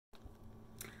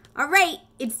All right,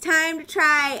 it's time to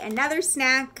try another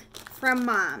snack from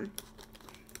Mom.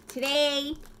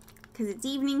 Today, because it's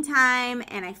evening time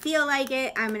and I feel like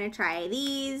it, I'm going to try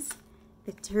these.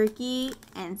 The turkey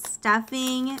and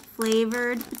stuffing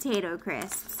flavored potato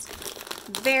crisps.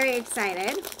 Very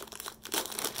excited.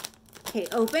 Okay,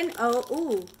 open. Oh,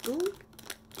 ooh.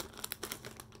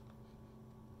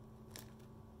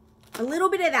 A little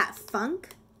bit of that funk.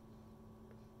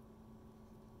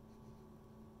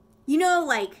 You know,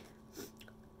 like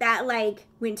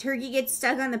when turkey gets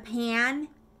stuck on the pan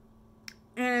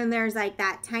and there's like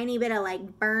that tiny bit of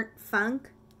like burnt funk.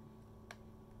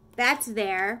 That's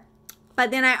there. But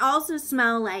then I also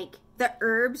smell like the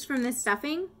herbs from the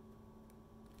stuffing.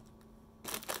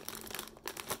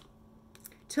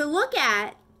 To look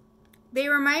at, they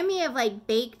remind me of like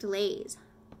baked Lay's.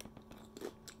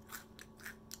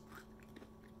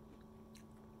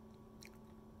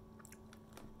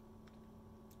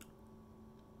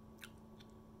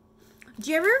 Do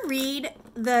you ever read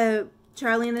the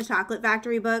Charlie and the Chocolate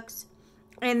Factory books?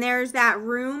 And there's that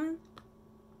room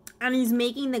and he's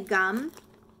making the gum.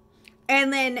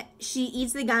 And then she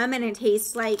eats the gum and it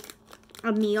tastes like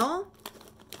a meal.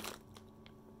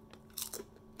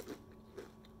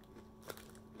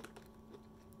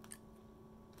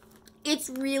 It's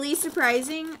really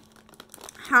surprising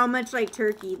how much like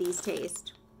turkey these taste.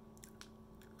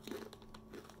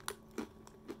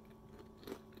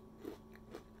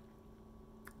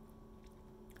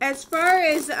 As far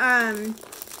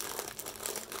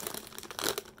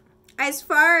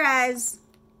as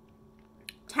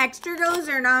texture goes,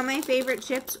 they're not my favorite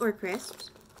chips or crisps.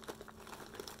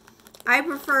 I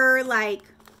prefer like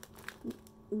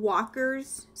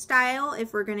Walker's style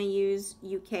if we're gonna use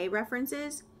UK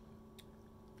references.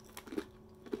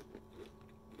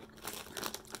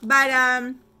 But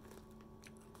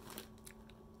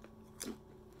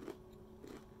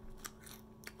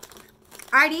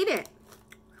I'd eat it.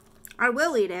 I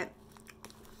will eat it.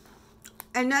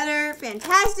 Another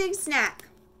fantastic snack.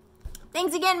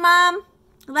 Thanks again, Mom.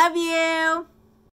 Love you.